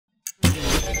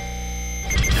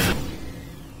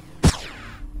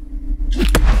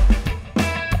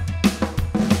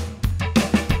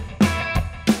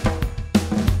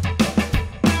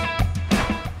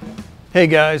Hey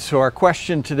guys, so our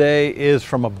question today is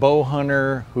from a bow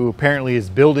hunter who apparently is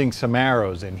building some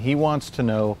arrows, and he wants to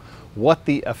know what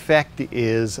the effect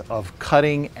is of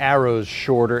cutting arrows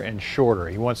shorter and shorter.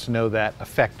 He wants to know that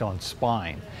effect on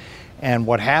spine. And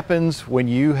what happens when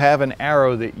you have an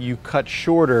arrow that you cut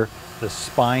shorter, the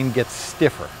spine gets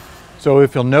stiffer. So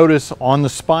if you'll notice on the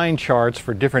spine charts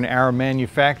for different arrow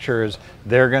manufacturers,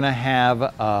 they're going to have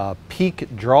a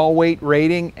peak draw weight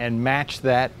rating and match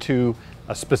that to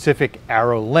a specific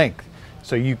arrow length.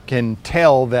 So you can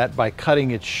tell that by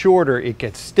cutting it shorter, it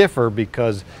gets stiffer,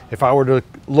 because if I were to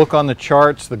look on the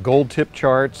charts, the gold tip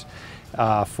charts,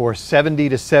 for 70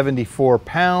 to 74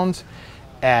 pounds,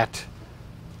 at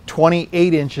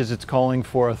 28 inches, it's calling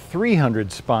for a 300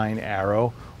 spine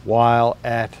arrow, while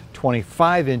at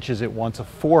 25 inches, it wants a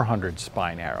 400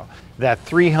 spine arrow. That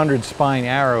 300 spine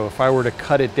arrow, if I were to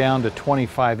cut it down to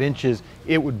 25 inches,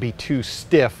 it would be too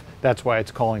stiff. That's why it's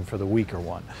calling for the weaker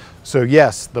one. So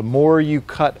yes, the more you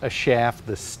cut a shaft,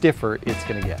 the stiffer it's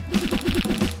going to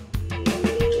get.